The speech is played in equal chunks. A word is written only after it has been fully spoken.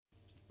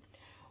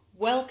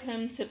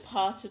Welcome to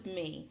Part of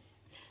Me,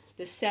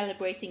 the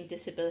Celebrating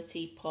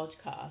Disability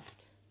podcast.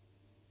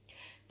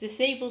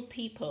 Disabled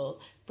people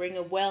bring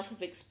a wealth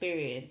of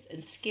experience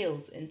and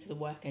skills into the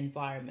work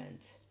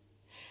environment.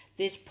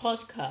 This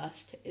podcast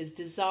is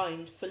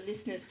designed for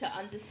listeners to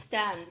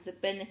understand the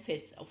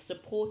benefits of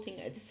supporting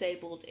a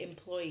disabled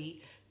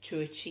employee to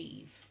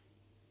achieve.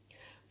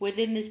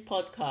 Within this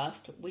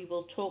podcast, we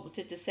will talk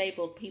to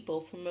disabled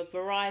people from a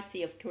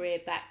variety of career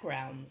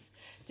backgrounds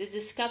to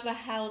discover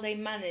how they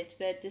manage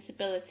their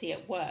disability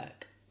at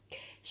work,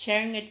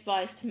 sharing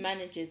advice to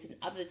managers and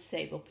other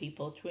disabled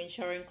people to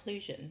ensure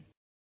inclusion.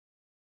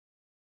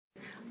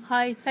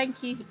 Hi,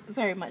 thank you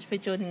very much for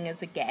joining us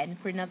again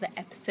for another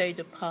episode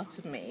of Part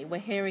of Me. We're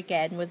here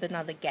again with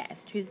another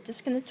guest who's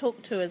just going to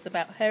talk to us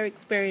about her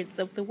experience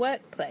of the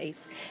workplace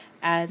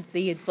and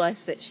the advice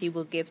that she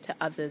will give to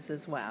others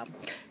as well.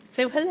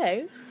 So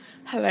hello.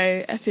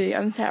 Hello, Effie,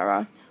 I'm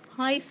Sarah.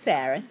 Hi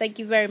Sarah, thank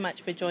you very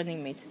much for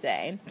joining me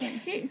today.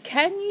 Thank you.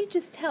 Can you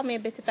just tell me a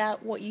bit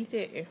about what you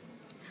do?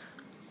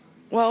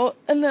 Well,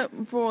 in the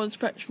broad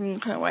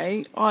spectrum kind of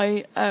way,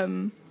 I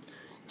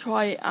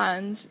try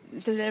and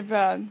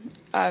deliver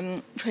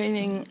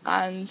training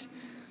and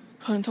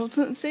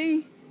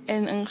consultancy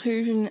in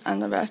inclusion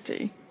and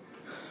diversity.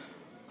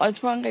 I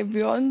try and go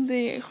beyond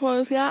the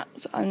Equality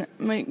Act and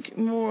make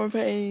more of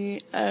a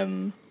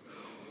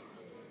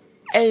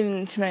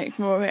aim to make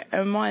more of a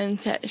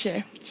mindset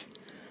shift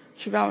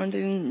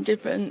surrounding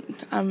different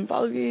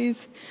values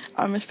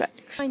and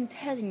respect. Mind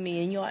telling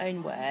me in your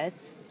own words,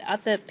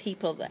 other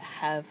people that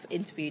have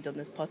interviewed on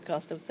this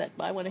podcast have said,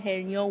 but I want to hear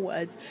in your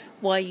words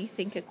why you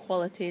think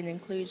equality and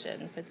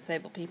inclusion for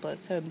disabled people is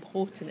so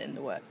important in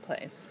the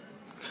workplace.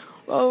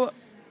 Well,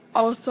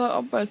 I'll start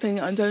off by saying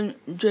I don't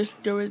just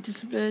deal with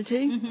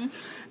disability.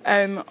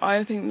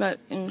 I think that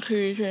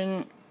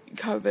inclusion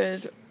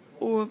covers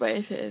all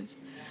bases.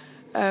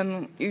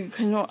 You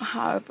cannot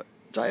have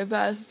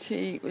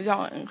diversity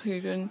without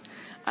inclusion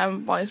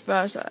and vice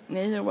versa.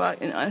 Neither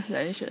work in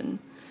isolation.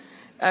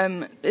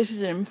 This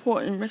is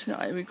important to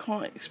recognise. We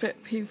can't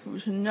expect people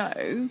to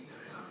know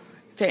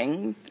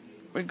things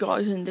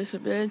regarding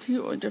disability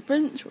or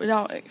difference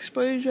without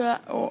exposure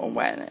or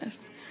awareness.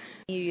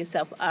 You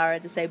yourself are a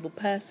disabled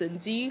person.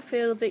 Do you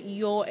feel that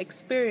your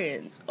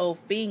experience of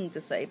being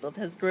disabled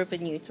has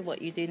driven you to what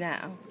you do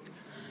now?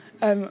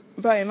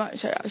 Very much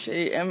so,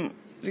 actually.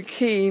 The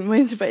key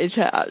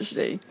motivator,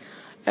 actually.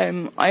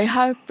 I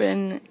have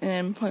been in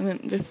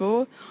employment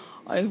before.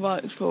 I've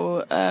worked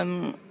for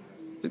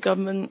the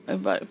government.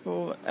 I've worked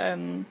for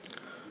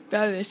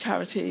various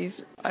charities.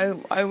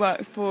 I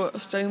worked for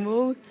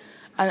Stonewall,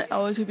 an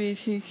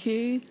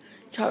LGBTQ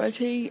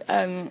charity,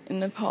 in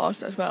the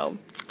past as well.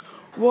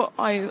 What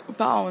I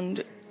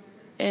found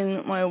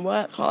in my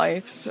work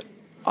life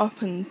up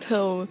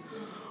until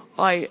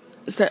I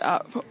set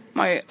up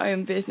my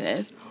own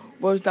business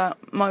was that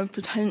my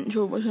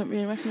potential wasn't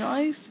being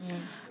recognised,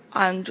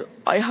 and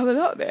I have a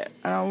lot of it,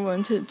 and I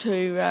wanted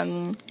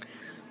to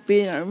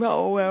be in a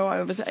role where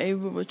I was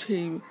able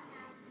to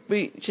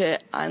reach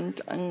it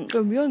and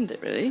go beyond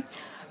it, really.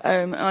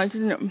 And I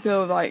didn't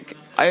feel like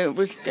I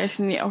was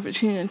getting the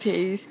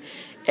opportunities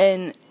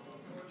in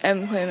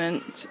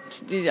employment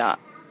to do that.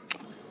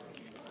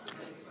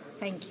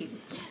 Thank you.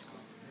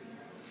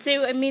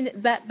 So, I mean,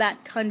 that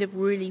kind of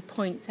really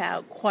points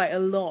out quite a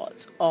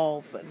lot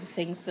of the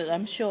things that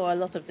I'm sure a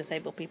lot of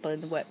disabled people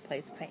in the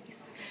workplace face.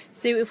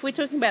 So if we're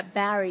talking about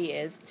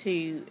barriers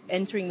to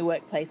entering the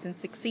workplace and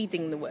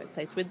succeeding in the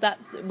workplace, would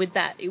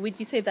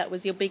you say that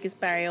was your biggest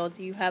barrier, or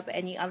do you have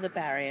any other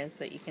barriers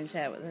that you can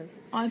share with us?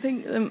 I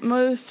think the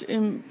most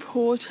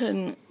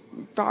important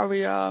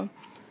barrier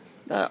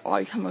that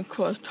I come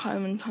across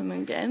time and time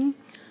again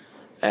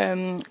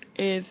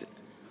is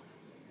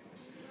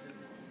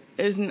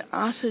an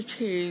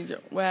attitude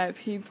where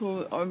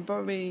people are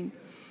very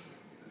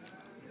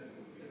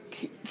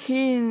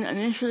keen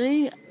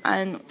initially,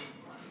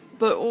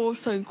 but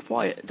also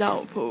quite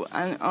doubtful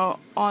and are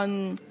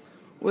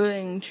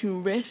unwilling to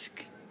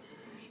risk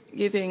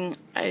giving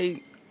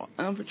an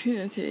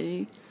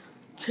opportunity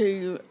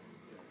to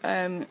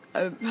a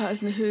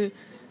person who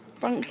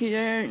frankly they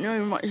don't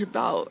know much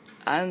about.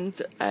 And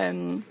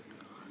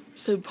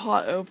so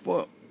part of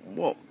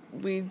what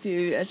we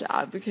do as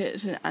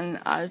advocates and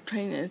as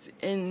trainers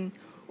in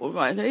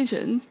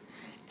organisations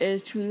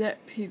is to let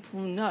people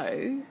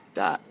know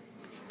that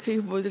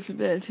people with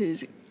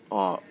disabilities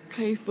are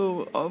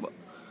capable of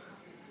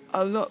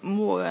a lot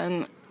more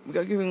than we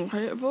are giving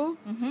credit for.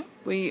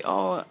 We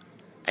are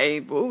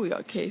able, we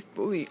are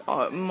capable, we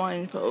are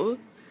mindful,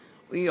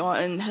 we are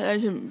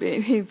intelligent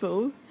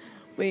people,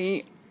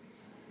 we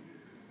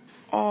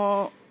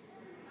are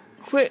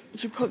quick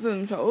to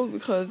problem solve,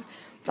 because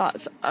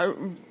that's a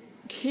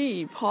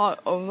key part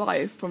of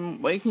life,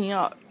 from waking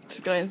up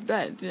to going to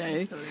bed.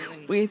 Absolutely.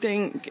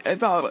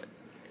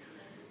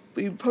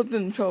 We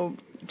problem solve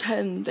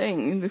 10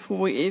 things before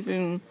we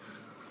even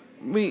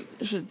reach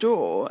the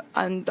door,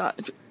 and that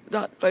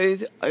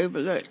goes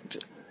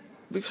overlooked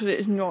because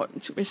it's not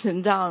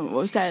written down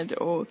or said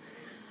or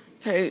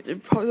So the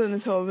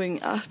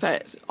problem-solving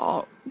aspects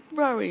are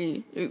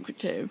very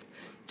lucrative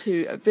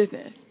to a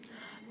business.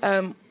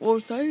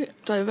 Also,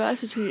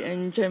 diversity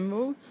in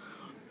general,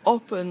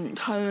 often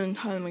time and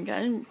time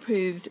again,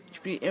 proved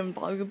to be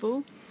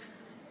invaluable.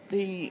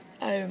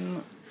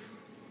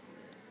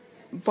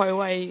 By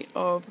way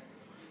of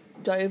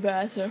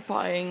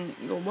diversifying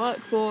your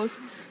workforce,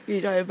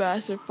 you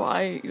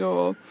diversify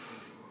your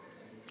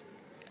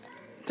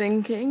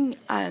thinking,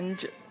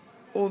 and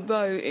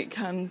although it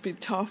can be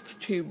tough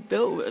to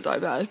build a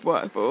diverse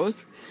workforce,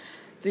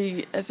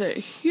 there's a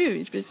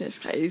huge business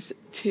case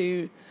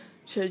to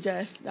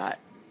suggest that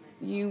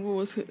you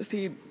will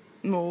succeed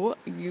more,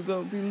 you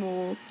will be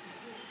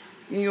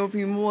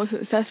more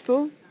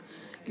successful,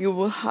 you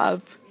will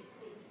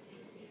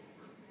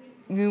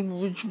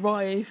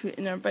drive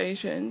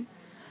innovation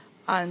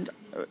and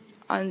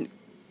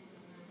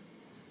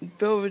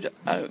build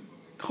a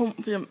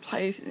confident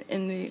place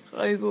in the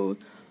global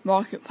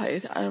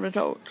marketplace as a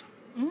result.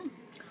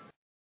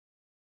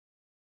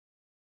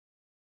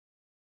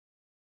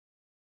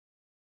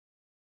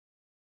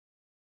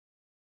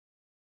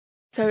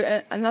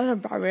 So another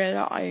barrier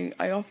that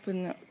I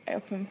often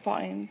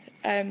find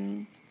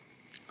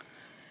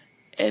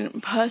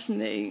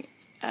personally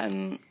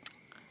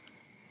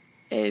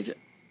is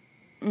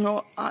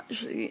not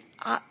actually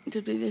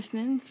actively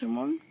listening to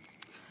someone,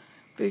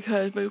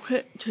 because we're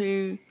quick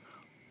to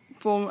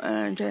form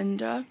an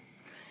agenda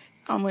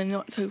and we're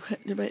not so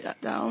quick to break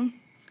that down,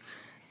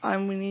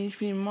 and we need to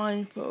be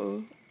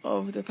mindful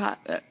of the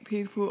fact that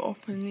people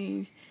often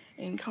need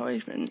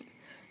encouragement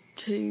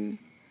to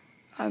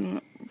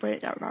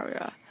break that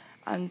barrier.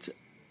 And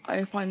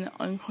I find that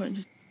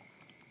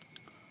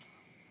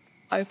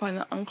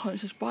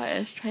unconscious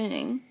bias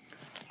training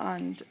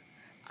and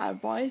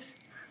advice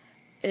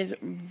is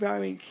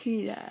very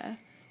key there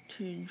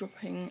to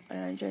dropping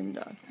an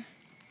agenda.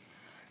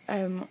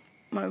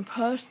 My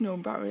personal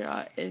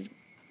barrier is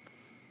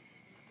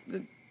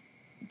the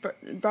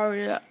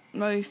barrier that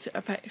most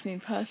affects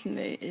me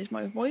personally is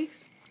my voice.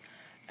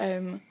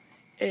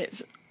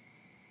 It's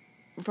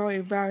very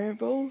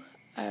variable,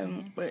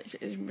 which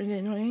is really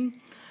annoying,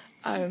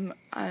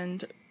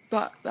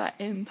 but that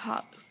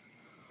impacts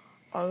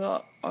a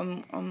lot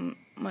on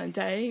my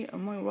day,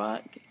 on my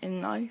work,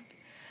 in life,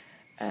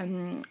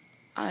 and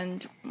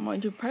my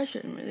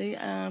depression really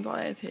and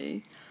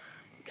anxiety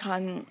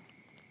can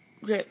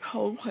grip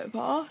hold quite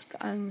fast,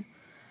 and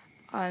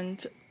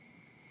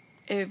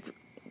if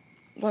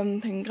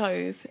one thing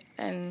goes,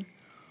 and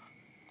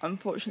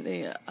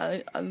unfortunately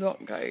a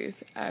lot goes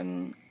as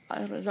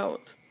a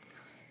result.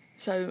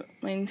 So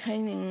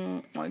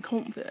maintaining my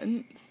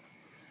confidence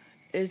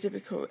is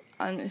difficult,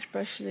 and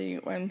especially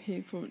when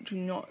people do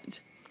not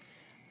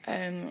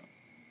seem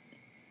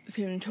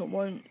to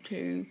want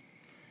to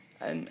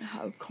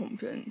have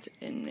confidence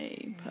in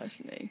me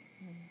personally.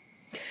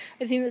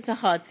 I think that's a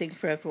hard thing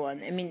for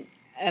everyone. I mean,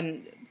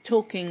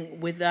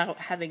 talking without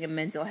having a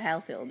mental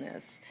health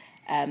illness,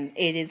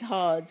 it is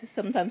hard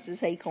sometimes to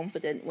stay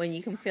confident when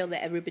you can feel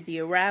that everybody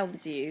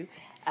around you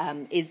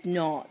is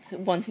not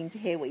wanting to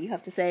hear what you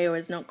have to say, or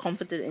is not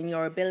confident in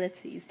your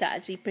abilities. To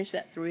actually push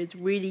that through is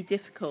really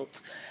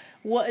difficult.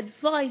 What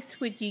advice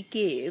would you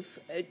give?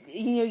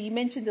 You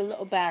mentioned a lot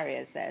of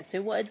barriers there.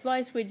 So what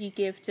advice would you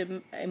give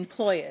to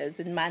employers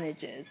and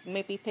managers?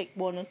 Maybe pick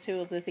one or two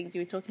of the things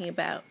you were talking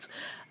about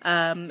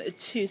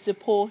to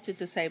support a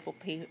disabled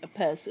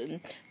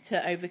person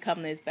to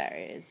overcome those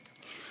barriers.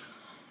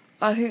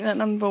 I think that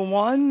number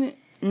one,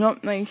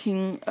 not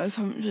making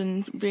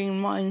assumptions, being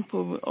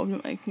mindful of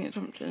not making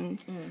assumptions,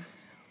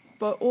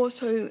 but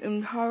also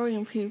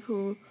empowering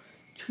people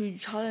to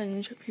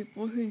challenge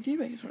people who do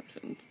make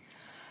assumptions.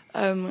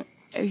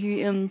 If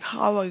you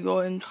empower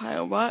your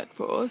entire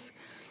workforce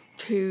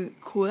to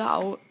call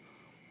out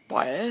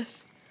bias,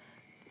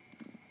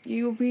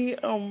 you'll be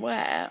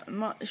aware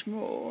much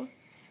more,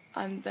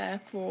 and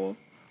therefore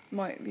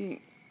might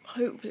be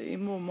hopefully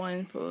more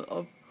mindful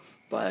of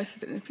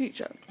biases in the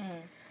future.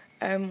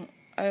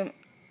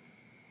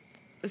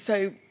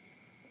 So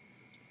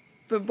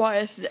the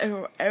bias is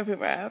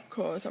everywhere, of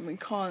course, and we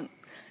can't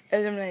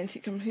eliminate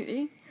it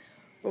completely,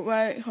 but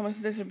when it comes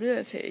to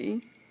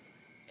disability,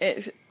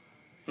 it's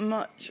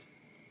much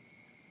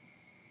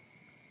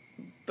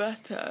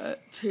better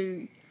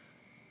to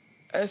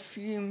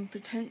assume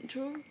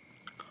potential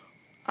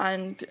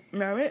and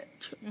merit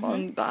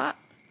on that,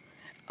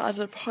 as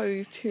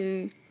opposed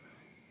to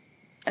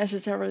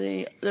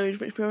necessarily loads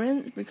of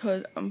experience,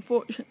 because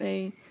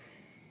unfortunately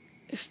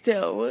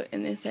still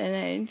in this day and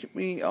age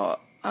we are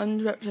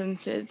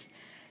underrepresented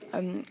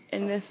in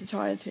this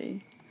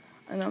society,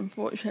 and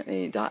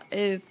unfortunately that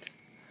is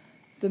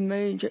the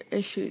major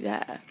issue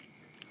there.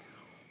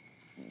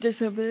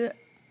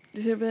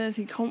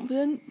 Disability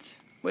confidence,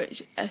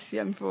 which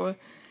SCM4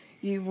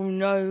 you will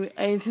know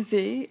A to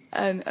Z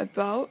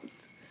about,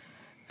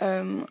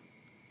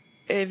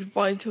 is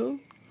vital.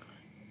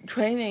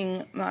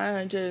 Training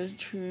managers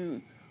to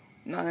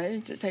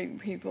manage disabled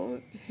people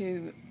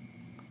who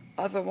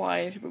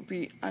otherwise would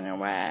be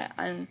unaware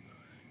and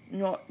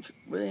not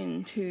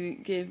willing to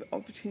give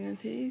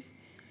opportunities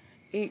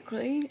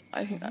equally.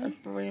 I think that's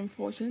very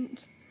important,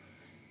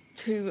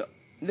 to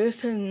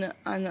listen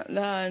and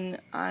learn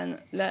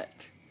and let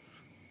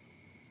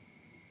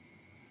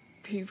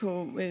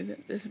people with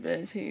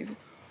disabilities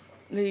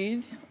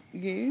lead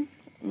you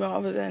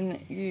rather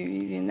than you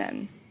leading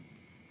them.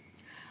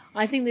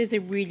 I think there's a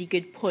really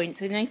good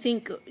point, and I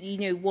think,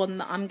 one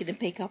that I'm going to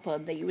pick up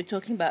on that you were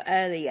talking about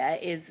earlier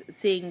is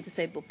seeing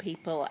disabled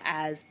people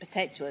as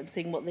potential and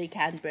seeing what they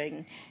can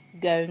bring,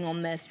 going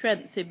on their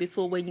strengths. So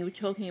before, when you were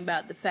talking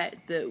about the fact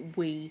that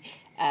we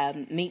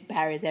meet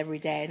barriers every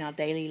day in our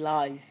daily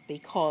lives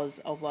because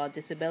of our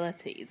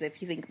disabilities,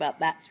 if you think about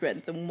that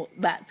strength and what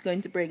that's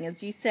going to bring, as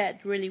you said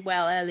really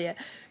well earlier,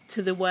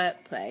 to the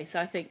workplace,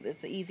 I think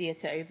that's easier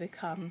to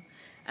overcome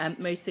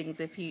most things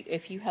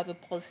if you have a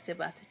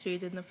positive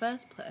attitude in the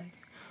first place.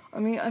 I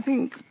mean, I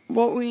think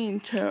what we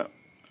need to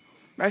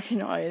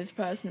recognise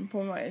first and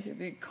foremost is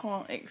we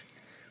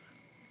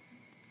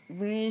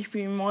need to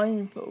be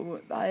mindful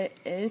that it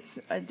is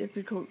a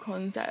difficult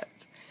concept,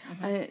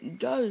 and it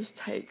does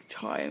take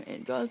time,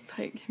 it does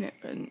take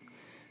commitment,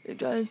 it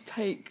does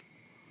take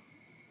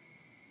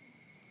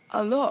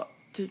a lot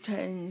to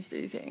change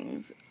these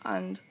things,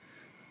 and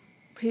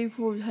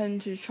people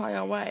tend to shy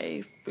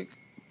away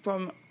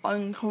from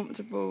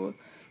uncomfortable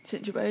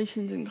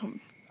situations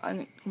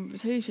and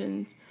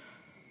conversations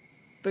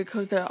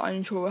because they're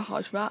unsure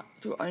how to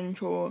act or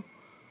unsure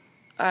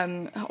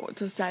what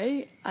to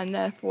say, and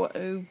therefore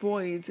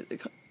avoid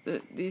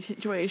the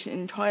situation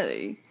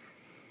entirely.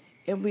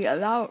 If we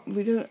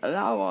don't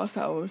allow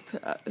ourselves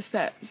to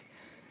accept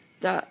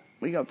that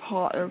we are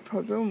part of the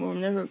problem, we'll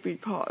never be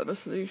part of the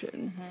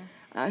solution.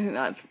 And I think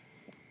that's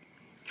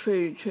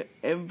true to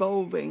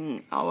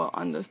evolving our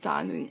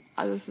understanding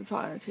as a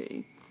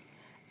society,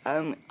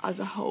 as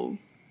a whole.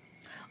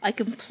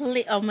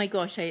 Oh my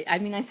gosh, I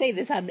mean, I say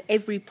this on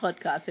every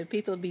podcast, so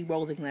people will be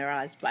rolling their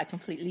eyes, but I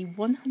completely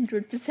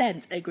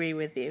 100% agree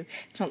with you.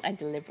 It's not like I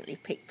deliberately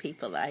pick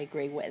people that I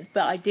agree with,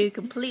 but I do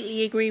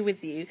completely agree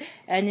with you.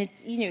 And it's,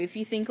 if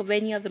you think of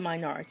any other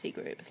minority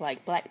groups,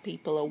 like black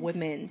people or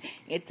women,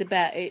 it's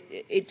about,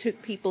 it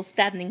took people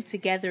standing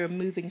together and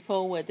moving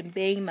forward and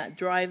being that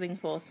driving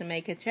force to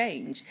make a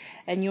change.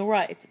 And you're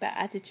right, it's about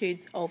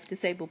attitudes of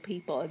disabled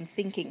people and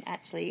thinking,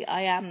 actually,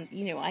 I am,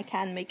 I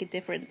can make a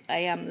difference, I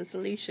am the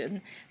solution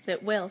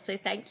that will. So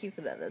thank you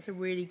for that. That's a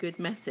really good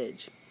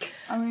message.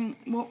 I mean,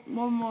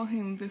 one more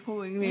thing before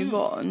we move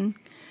on.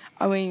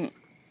 I mean,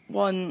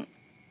 one,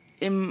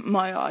 in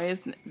my eyes,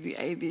 the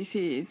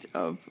ABCs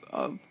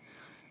of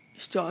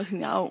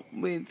starting out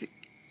with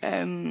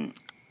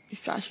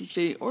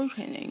strategy or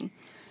training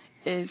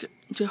is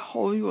to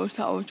hold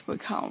yourself to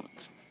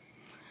account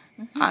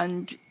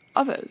and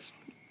others,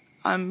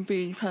 and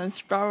be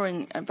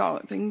transparent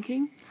about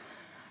thinking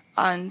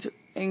and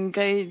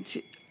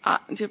engage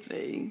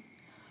actively.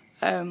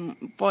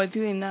 By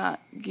doing that,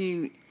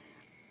 you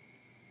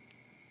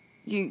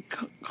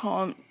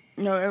can't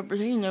know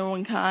everything, no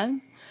one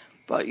can,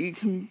 but you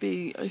can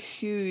be a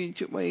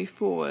huge way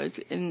forward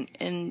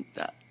in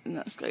that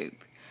scope.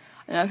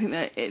 And I think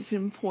that it's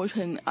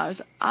important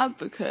as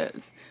advocates,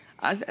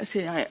 as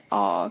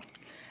SNIR,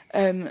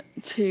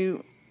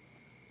 to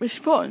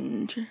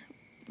respond,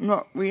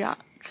 not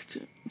react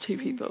to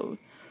people,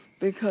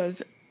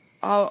 because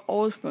our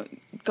ultimate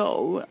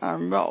goal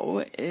and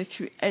role is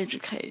to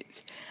educate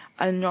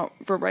and not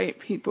berate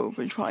people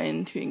for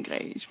trying to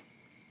engage.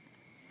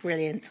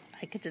 Brilliant.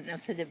 I couldn't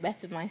have said it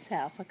better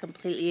myself. I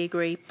completely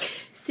agree.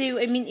 So,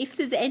 I mean, if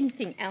there's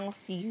anything else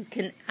you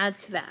can add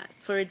to that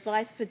for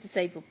advice for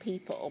disabled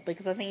people,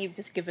 because I think you've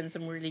just given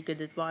some really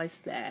good advice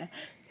there,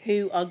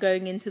 who are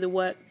going into the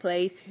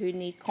workplace, who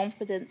need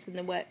confidence in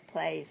the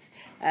workplace,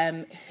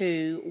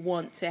 who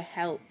want to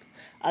help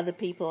other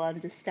people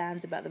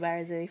understand about the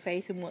barriers they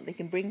face and what they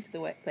can bring to the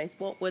workplace,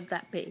 what would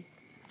that be?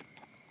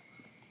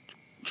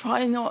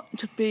 Try not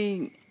to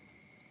be...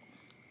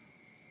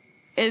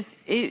 It's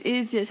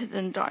easier said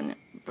than done,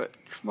 but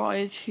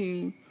try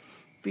to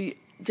be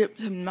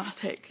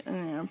diplomatic in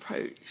an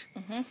approach.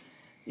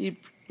 The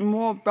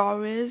more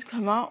barriers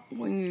come up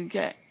when you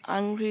get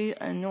angry,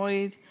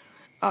 annoyed,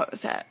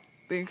 upset,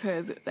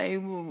 because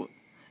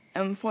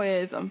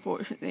employers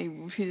unfortunately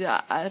will see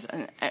that as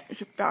an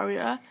extra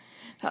barrier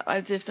that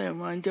I just don't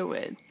want to deal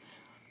with.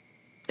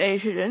 They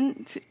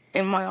shouldn't,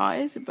 in my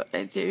eyes, but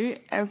they do.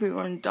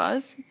 Everyone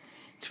does,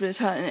 to a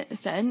certain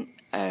extent,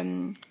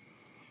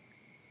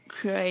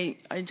 create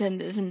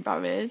agendas and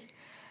barriers.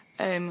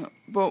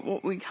 But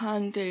what we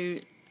can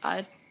do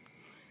as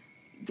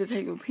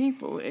disabled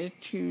people is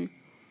to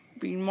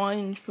be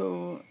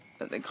mindful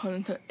that the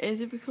concept is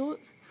difficult.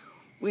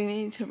 We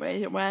need to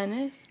raise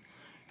awareness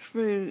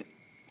through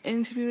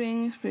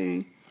interviewing,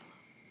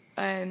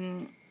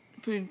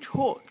 through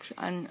talks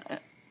and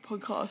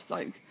podcasts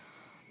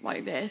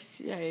like this.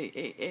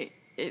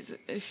 It's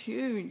a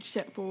huge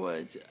step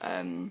forward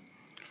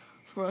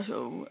for us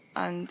all,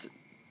 and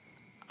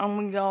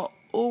we are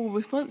all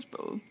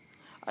responsible.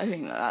 I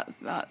think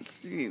that's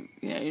the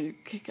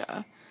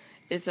kicker,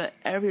 is that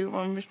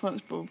everyone's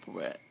responsible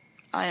for it,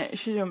 and it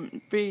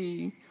shouldn't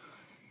be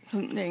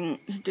something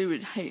to do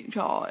with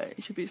HR.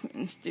 It should be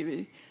something to do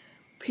with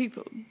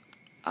people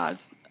as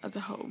a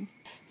whole.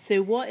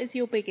 So what is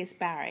your biggest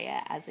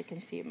barrier as a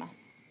consumer?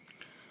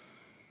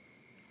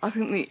 I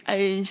think the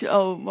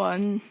age-old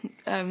one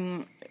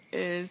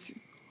is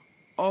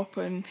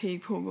often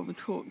people will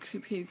talk to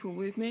people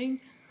with me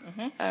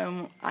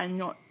and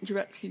not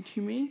directly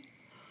to me,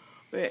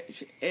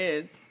 which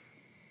is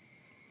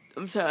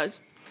absurd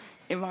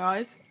in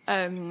my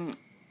eyes.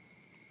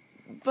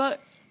 But,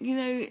 you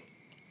know,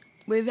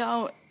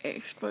 without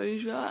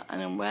exposure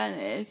and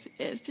awareness,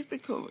 it's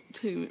difficult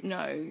to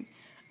know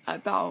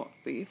about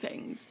these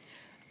things.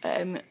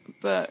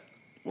 But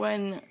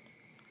when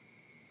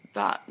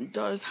that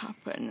does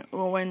happen,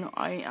 or when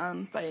I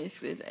am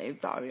faced with a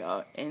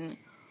barrier in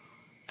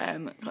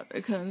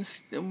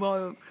the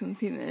world of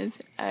consumers,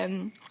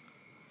 I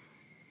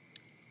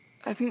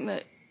think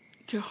that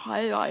to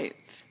highlight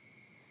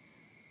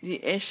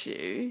the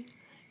issue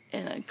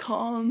in a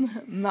calm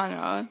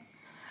manner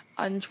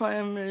and try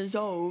and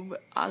resolve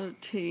as a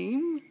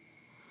team,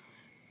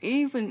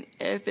 even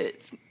if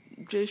it's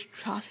just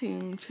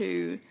chatting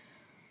to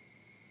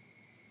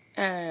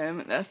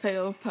a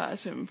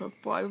salesperson for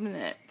 5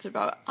 minutes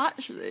about,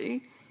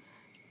 actually,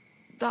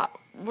 that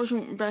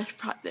wasn't best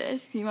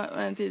practice, you might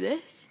want to do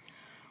this,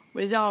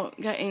 without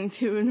getting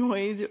too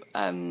annoyed.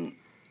 I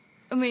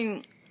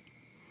mean,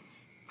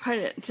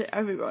 credit to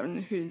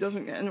everyone who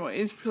doesn't get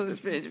annoyed, because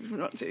it's really difficult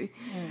not to.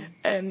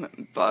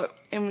 But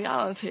in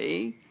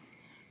reality,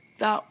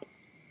 that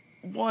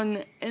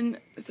one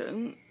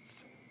instance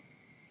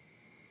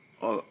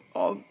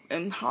of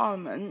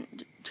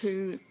empowerment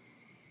to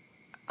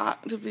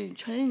actively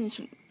change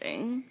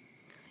something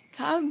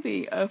can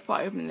be a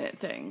 5-minute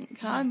thing,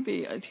 can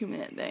be a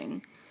 2-minute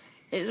thing.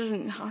 It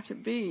doesn't have to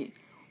be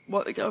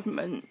what the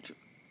government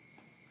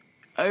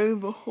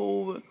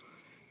overhaul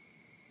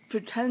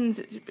pretends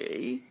it to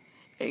be.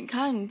 It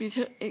can be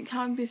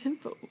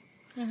simple,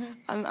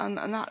 and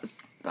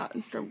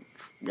that's the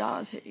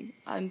reality.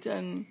 And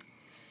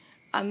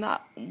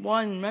that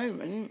one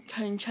moment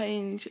can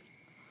change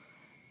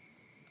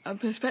a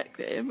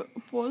perspective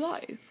for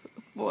life,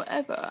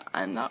 forever,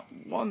 and that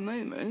one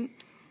moment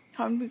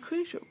can be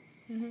crucial.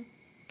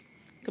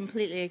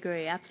 Completely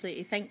agree,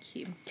 absolutely, thank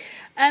you.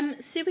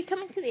 So we're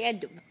coming to the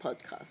end of the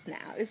podcast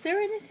now. Is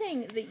there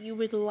anything that you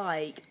would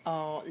like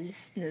our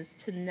listeners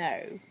to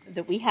know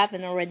that we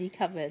haven't already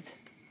covered?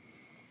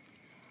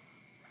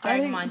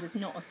 Bearing in mind it's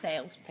not a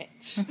sales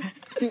pitch.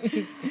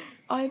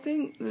 I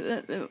think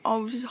that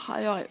I'll just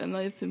highlight the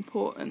most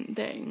important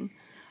thing,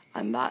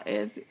 and that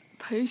is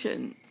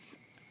patience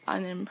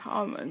and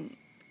empowerment,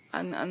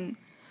 and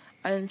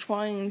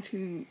trying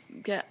to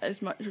get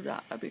as much of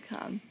that as we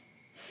can.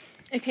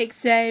 Okay,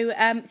 so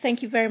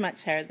thank you very much,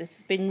 Sarah. This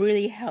has been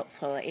really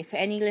helpful. If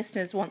any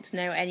listeners want to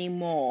know any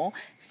more,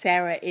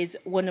 Sarah is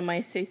one of my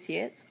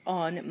associates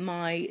on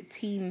my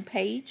team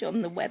page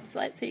on the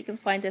website, so you can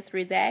find her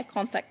through there.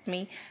 Contact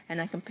me and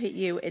I can put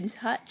you in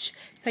touch.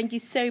 Thank you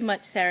so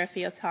much, Sarah, for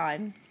your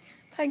time.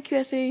 Thank you,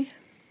 Essie.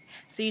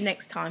 See you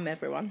next time,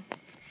 everyone.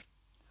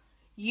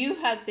 You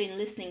have been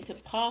listening to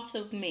Part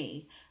of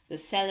Me, the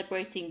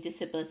Celebrating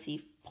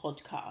Disability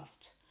podcast.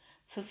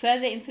 For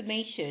further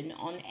information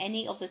on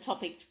any of the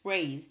topics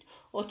raised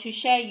or to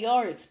share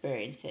your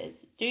experiences,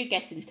 do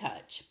get in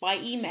touch by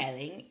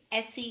emailing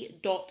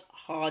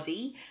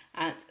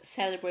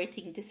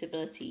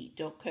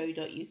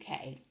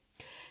essie.hardy@celebratingdisability.co.uk.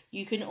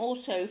 You can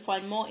also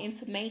find more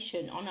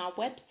information on our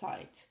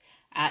website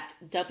at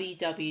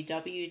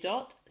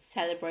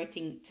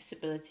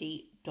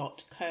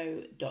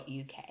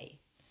www.celebratingdisability.co.uk.